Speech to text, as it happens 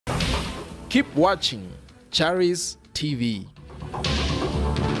Keep watching Charis TV.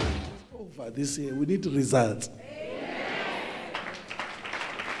 Over this year, we need results.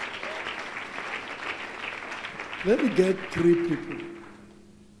 Let me get 3 people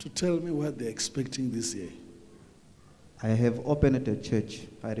to tell me what they're expecting this year. I have opened a church.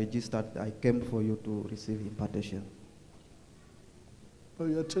 I registered. I came for you to receive impartation. Oh,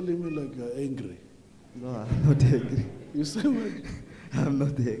 you're telling me like you're angry. No, I'm not angry. You say what? I'm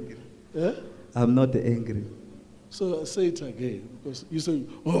not angry. Yeah? I'm not angry. So say it again, because you say,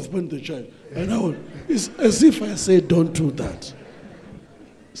 oh, I've opened the church. And now it's as if I say, don't do that.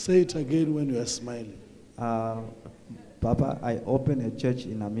 Say it again when you are smiling. Papa, I opened a church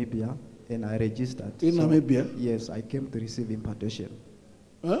in Namibia and I registered. In Namibia? Yes, I came to receive impartation.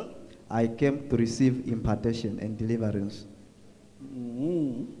 Huh? I came to receive impartation and deliverance.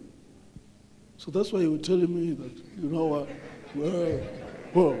 Mm-hmm. So that's why you were telling me that, you know what?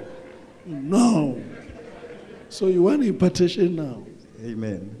 Well, no. So you want impartation now?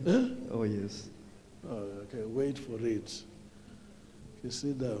 Amen. Huh? Oh, yes. Oh, okay, wait for it. You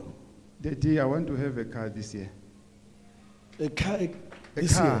sit down. Daddy, I want to have a car this year. A car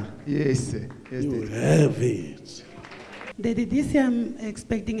this year? Yes. Yes, you Daddy. have it. Daddy, this year I'm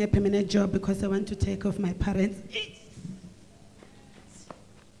expecting a permanent job because I want to take off my parents.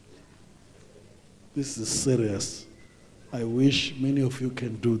 This is serious. I wish many of you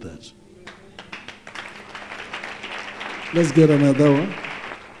can do that. Let's get another one.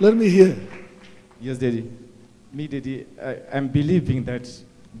 Let me hear. Yes, Daddy. Me, Daddy, I'm believing that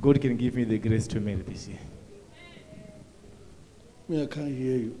God can give me the grace to marry this year. Me, I can't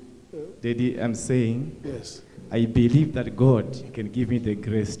hear you. Daddy, I'm saying, Yes. I believe that God can give me the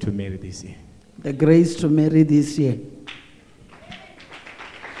grace to marry this year. The grace to marry this year.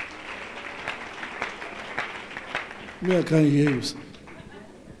 Me, I can't hear you.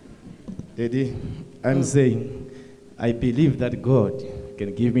 Daddy, I'm saying, I believe that God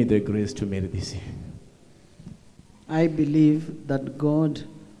can give me the grace to marry this year. I believe that God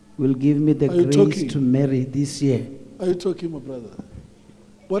will give me the Are you grace talking? to marry this year. Are you talking, my brother?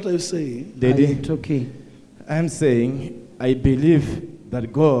 What are you saying? Daddy, Are you talking? I'm saying, I believe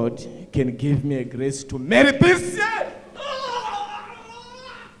that God can give me a grace to marry this year.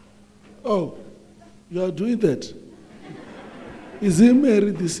 Oh, you are doing that. Is he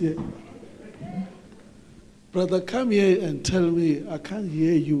married this year? Brother, come here and tell me. I can't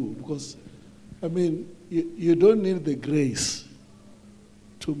hear you because, I mean, you don't need the grace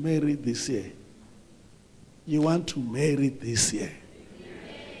to marry this year. You want to marry this year.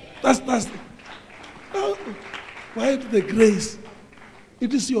 That's no, why the grace?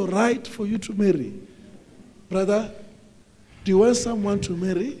 It is your right for you to marry. Brother, do you want someone to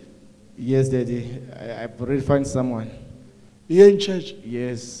marry? Yes, Daddy. I've already found someone. Here in church?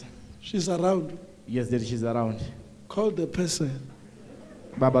 Yes. She's around. Yes, Daddy, she's around. Call the person.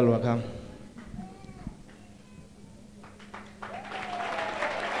 Baba Lwakam.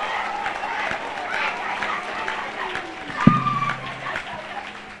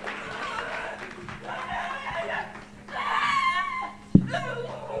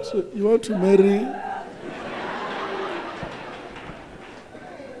 So you want to marry?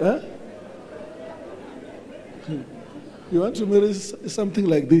 Huh? You want to marry something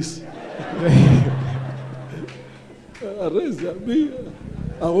like this?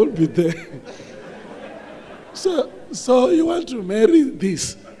 I won't be there. So you want to marry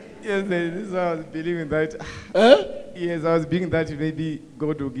this? Yes, Daddy, this is how I was believing that. Huh? Yes, I was believing that maybe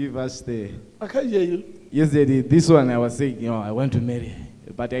God will give us the... I can't hear you. Yes, Daddy, this one I was saying, I want to marry.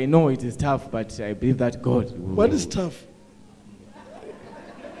 But I know it is tough, but I believe that God will... What is tough?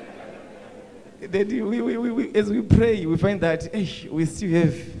 Daddy, as we pray, we find that we still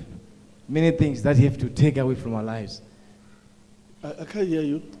have many things that have to take away from our lives. I can't hear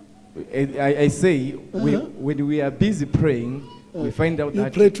you. I say, when we are busy praying, we find out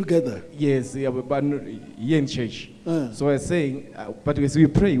that... You pray together? Yes, yeah, but here in church. So I was saying, but as we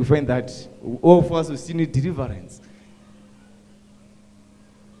pray, we find that all of us will still need deliverance.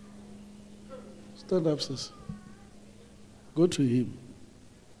 Stand up, sis. Go to him.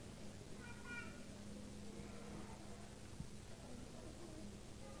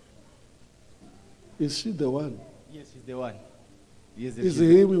 Is she the one? Yes, she's the one. Yes, Is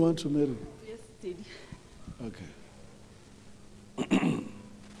it him we want to marry? Yes, Daddy. Okay.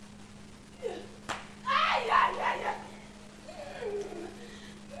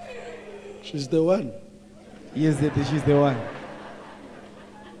 She's the one? Yes, Daddy, she's the one.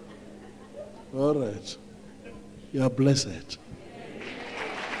 All right. You are blessed.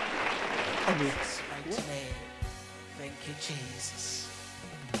 Thank you, Jesus.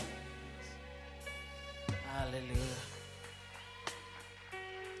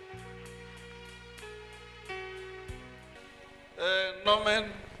 Norman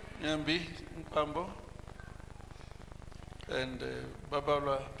Nyambi Mpambo and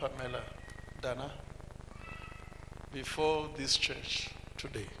Babalwa Pamela Dana, before this church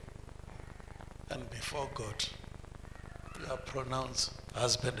today and before God, you are pronounced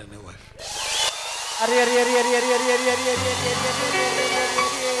husband and a wife.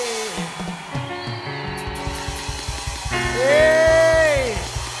 Hey!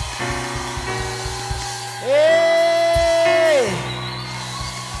 Hey!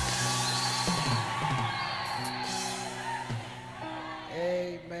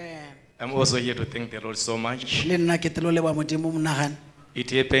 Amen. I'm also here to thank the Lord so much. Le nna ke tlo leba Modimo monagane. It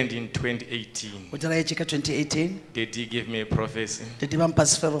happened in 2018. O dira ka 2018. Daddy gave me a prophecy. Di ba mpa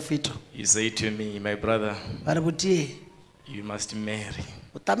sefero fito. He said to me, my brother, Ba re botie, you must marry.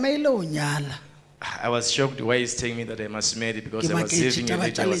 o tamaile o nyala. I was shocked why he's telling me that I must marry because Ke I was saving a maketši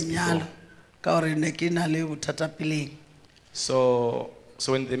date I was lenyalo. before. Ka gore ne ke na le bothata peleng. So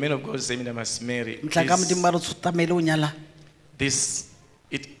when the man of God said I must marry, Mtla ka Modimo ba re tamaile o nyala.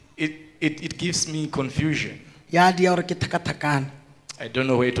 it gives me confusion. Ya di ya gore ke thakathakana. I don't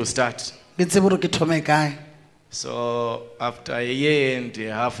know where to start. Ke tsebe gore ke thome kae. So after a year and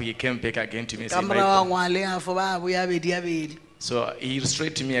a half, he came back again to me and Ka said, mora wa ngwale a fo ba boya bedi. so he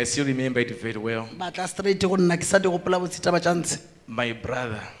straight to me, I still remember it very well. Ba tla straight go nna ke sa di gopola botsita ba tšantse. My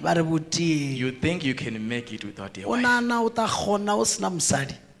brother, Ba re botie, you think you can make it without a o wife? nana o ta kgona o sena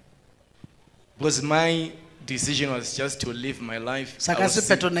mosadi. Because my decision was just to live my life. Sa ka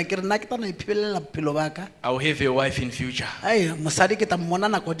sephetho ne ke re nna ke tana iphelela bophelo ba ka. I'll have a wife in future. Ai mosadi ke ta mmona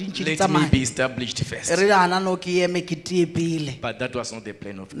nako di ntši di Let me tsamaya. be established first. Re re ana no ke eme ke tie pele. But that was not the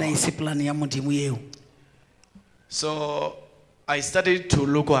plan of Na God. ise plan ya Modimo eo. So I started to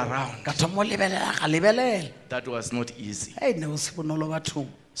look around. Ka thomo lebelela ga lebelela. That was not easy. Ai ne o se bonolo bathong.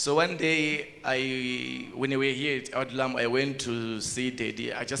 So one day, when we were here at Outlam, I went to see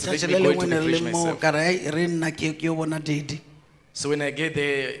Daddy. I just let Tšatši me le go lengwe to ne re refresh le mo myself. ka re ai re nna ke yo bona Daddy. So when I get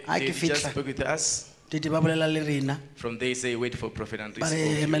there, Ha ke they just fihla. spoke with us. Daddy ba bolela le rena. From there, say, wait for Prophet Ba Andres.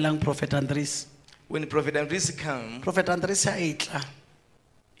 re emelang Prophet Andres. When Prophet Andres came, Prophet Andres a etla.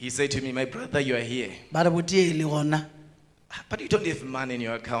 he said to me, my brother, you are here. Ba re botie le gona. But you don't have money in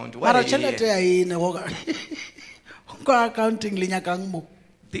your account. Why Mara are you tšhelete here? ya ene go ka. Ko accounting le nyakang mo.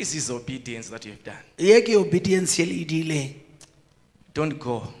 This is obedience that you have done. Ye ke obedience ye le dile. Don't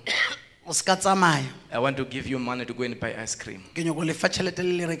go. O ska tsamaya. I want to give you money to go and buy ice cream. Ke nyoko le fa tšhelete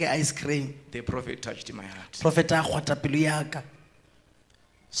le reke ice cream. The prophet touched my heart. Prophet a kgwata pelo ya ka.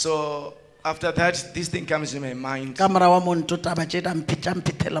 So after that, this thing comes in my mind. Ka mora wa monto taba tše da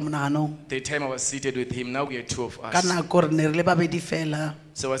mphithela monaganong. The time I was seated with him, now we are two of Ka us. nako re ne re le babedi fela.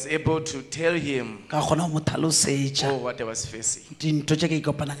 So I was able to tell him Ka kgona go mo tlhalosetša what I was facing. dintho tše ke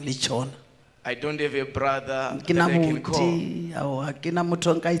ikopanang le tšona. I don't have a brother Ke that na I can call. moti, aowa, ke na motho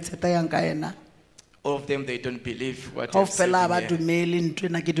o nka itsheta yang ka ena. All of them, they don't believe what I'm Kaofela ba saying here. dumele ntho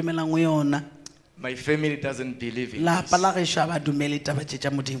ena ke dumelang go yona. My family doesn't believe in Lapa this. la gešo ba dumele taba tše tša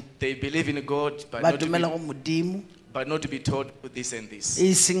Modimo. They believe in God, but Ba not, to dumela be, go Modimo. but not to be told this and this.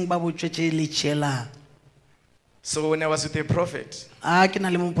 E seng ba botswe tše le tšelang. So when I was with the prophet, A ke na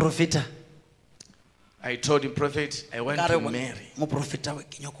le moprofeta. I told him, prophet, I want Ka re to bona, marry, moprofeta we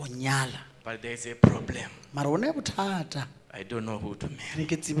ke nyako nyala. but there's a problem. Mara o ne bothata. I don't know who to marry.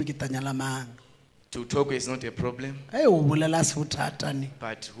 Ke tsebe ke ta nyala mang. To talk is not a problem, Ai o bolela se bothata ne.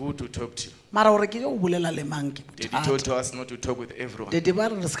 but who to talk to. Mara gore ke yo bolela le mang ke They told bothata. us not to talk with everyone. Dede ba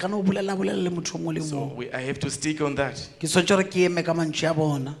re se kana o bolela le motho mo le So mo. I have to stick on that. Ke swetše gore ke eme ka mantšu ya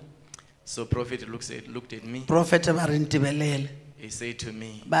bona. So prophet looked at me. Prophet ba re ntebelele. He said to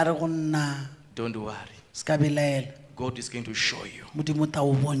me, Ba re go nna don't worry. se ka belela. God is going to show you. Modimo ta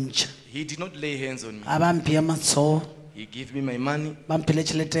o bontšha. He did not lay hands on me. A ba mpea matsogo. He gave me my money. Ba mphile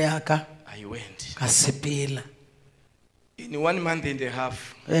tšhelete ya ka. I went. Ka sepela. In 1 month and a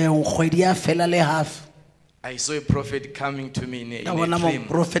half, Kgwedi ya fela le half. I saw a prophet coming to me in Ka a bona dream.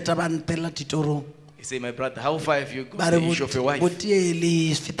 moprofeta ba ntela ditorong. He said, my brother, how far have you Ba got re the issue of a wife? botie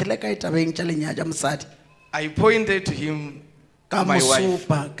le fetile ka tabeng tša lenyalo tša mosadi. I pointed to him, Ka my mo wife.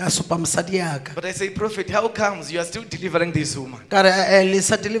 sopa, ka sopa mosadi ya ka. But I say, prophet, how comes you are still delivering this woman? Ka re le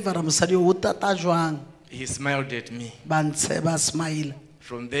sa delivera mosadi o tata jwang. He smiled at me. Ba ntshe ba smile.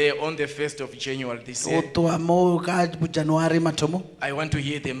 From there, on the 1st of January this O year, toa mo ka January mathomo. I want to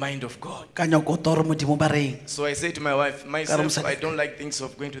hear the mind of God. Ka nyako toro Modimo ba reng. So I said to my wife, myself, Mosadi. I don't like things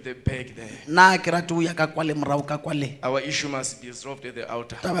of going to the back there. Na ke rate o ya ka kwale morao ka kwale. Our issue must be resolved at the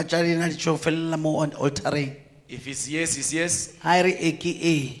altar. Taba tša dina di tšo felela mo altareng. If it's yes, it's yes. Ha e re e ke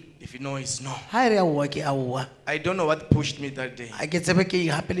e. If no, it's no. Ha e re aowa ke aowa. I don't know what pushed me that day. A ke tsebe ke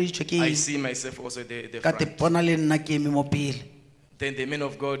gapeleditšwe ke I eng. see myself also the Ka te front. pona le nna ke eme mo pele. Then the man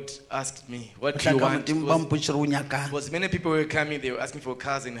of God asked me, what O do you tla ka want? Modimo ba mpotše re o nyakang. Because many people were coming, they were asking for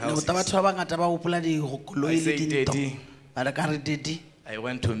cars and Ne houses. botsa batho ba bangata ba gopola dikoloi I le say, dintlo. Daddy, Ba re ka re Daddy, I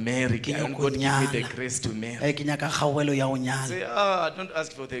want to marry. Ke I want nyaka God ho to give me the nyala. grace to marry. ke nyaka kgaoelo ya go nyala. Say, don't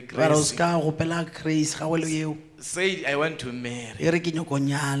ask for the Ba re o grace. ska gopela grace kgaoelo eo. Say, I want to marry. E re ke nyako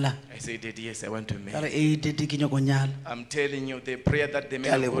nyala. I say, Daddy, yes, I want to Ba marry. re Daddy ke nyako nyala. I'm telling you, the prayer that the Ke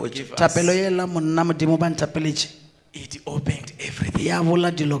a man of God lebotša. gave us, Thapelo ela monna Modimo ba nthapeletše. it opened everything. Ya bola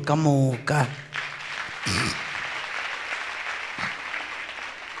dilo ka moka.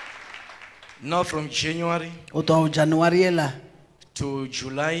 Now from January O tloa go January ela to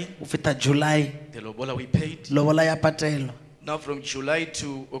July, o feta July, the lobola we paid. lobola ya patelo. Now from July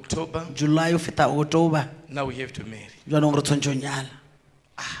to October, July o feta October, now we have to marry. jwanong re tshwantse go nyala.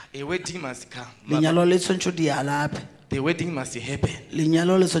 A wedding must come. Lenyalo le tshwantse di alape. The wedding must happen.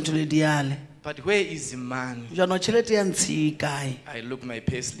 Lenyalo le tshwantse le diale. But where is the man? Jwanong tšhelete ya ntshi kae? I look my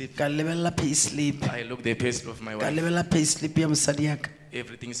pay slip. Ka lebelela pay slip. I look the pay slip of my Ka wife. lebelela pay slip ya mosadi ya ka.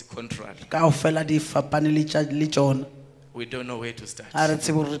 Everything is contrary. Kaofela di fapane le tšona. We don't know where to start. A re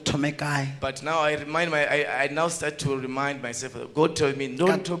tsebe gore re thome kae. But now I now start to remind myself, God told me,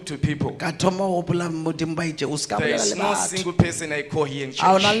 don't talk to people. Ka thoma go gopola Modimo ba itše o ska There bolela is le no batho. single person I call here in A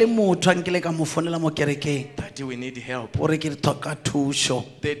ona church le motho a nkile ka mo founela mo kerekeng that we need help. o re ke re tlhoka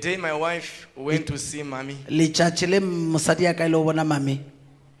thušo. The day my wife went to see mommy Letšatši le mosadi ya ka ile o bona mame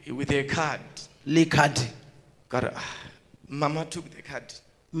with a card, le card. God, Mama took the card.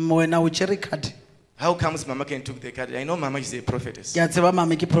 Wena o tšere card. How comes Mama can took the card? I know Mama is a prophetess. Ke a tseba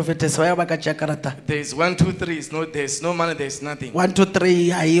mame ke prophetess wa ya ba ka tšea karata. There's 1, 2, 3. There's no money. There's nothing. 1 2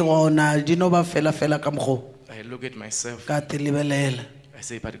 3 a e gona dino ba fela ka mokgo I look at myself. ka te lebelela. I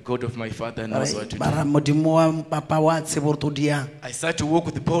say, but God of my father knows what to Ba ra do. Modimo wa papa wa tsebe gore to diang. I start to walk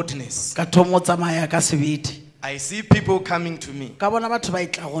with boldness. Ka thomo tsamaya ka sebete. I see people coming to me. Ka bona batho ba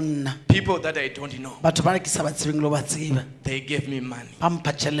itla go nna. People that I don't know. Batho ba re ke sa ba tsebeng lo ba tseba. They gave me money. Ba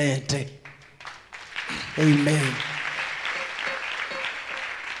mpha tšhelete. Amen.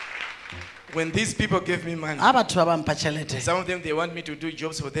 When these people gave me money, A batho ba ba mpha tšhelete. some of them, they want me to do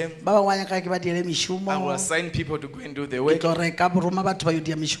jobs for them. Ba bangwe ba nyaka ke ba diele I will mešomo. assign people to go and do the Ke work. tlo reka boroma batho ba yo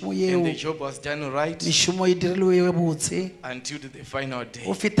dia mešomo And the eo. job was done right Mešomo e dirilwe e botse. until the final day.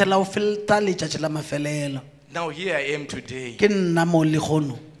 O fetela o felta letšatši la mafelelo. Now here I am today, Ke nna mo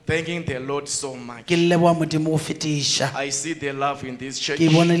legono. thanking the Lord so much. Ke leboa Modimo go fetiša. I see the love in this church. Ke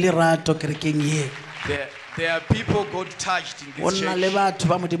bone lerato kerekeng ye. There are people God touched in Go this nna le church batho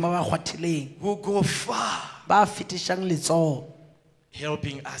ba Modimo ba kgwathileng. who go far Ba fetišang letsogo.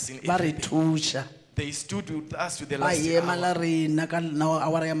 helping us in Ba re everything. thuša. They stood with us to the Ba last ema la hour. rena ka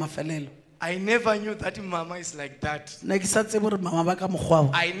awara ya mafelelo. I never knew that Mama is like that. Ne ke sa tsebe gore mama ba ka mokgwa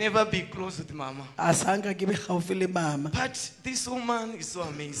o. I never be close with Mama. A sa nka ke be gaufi le mama. But this woman is so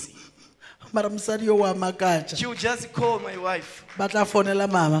amazing. Mara mosadi yo wa makatša. She will just call my wife Ba tla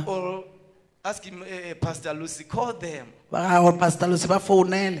founela mama. or ask him, Pastor Lucy, call them. Ba ga gore Pastor Lucy ba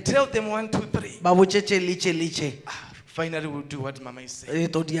founele. Tell them 1, 2, 3. Ba botšetše letše. Finally, we'll do what Mama is saying. E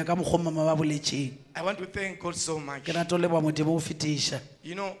to dia ka mokgwa mama ba boletšeng. I want to thank God so much. Ke rata o leboa Modimo go fetiša.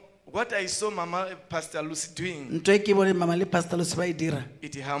 You know, what I saw Mama, Pastor Lucy doing, Ntho e ke bone mama le Pastor Lucy ba e dira.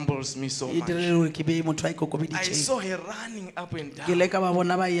 it humbles me so E much. dirile gore ke be motho a I ikokobeditšeng. saw her running up and Ke down, le ka ba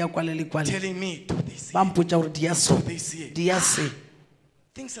bona ba ya kwale le kwale. telling me, do this, Ba mpotša gore di ya so. do this here. Di ya se.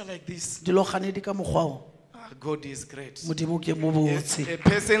 Things are like this. Dilo gane di ka mokgwa o. God is great. Modimo ke mo botse. A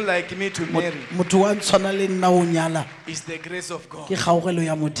person like me to marry Motho wa ntshwana le nna o nyala is the grace of God. ke kgaogelo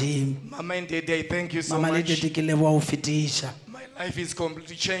ya Modimo. Mama and Daddy, I thank you so Mama le much. tete ke leboa go fetiša. My life is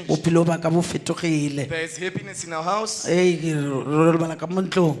completely changed. Bophelo ba ka bo fetogile. There is happiness in our house. Ee ke re lebala ka mo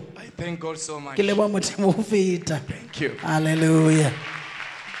ntlong. I thank God so much. Ke leboa Modimo go feta. Thank you. Hallelujah.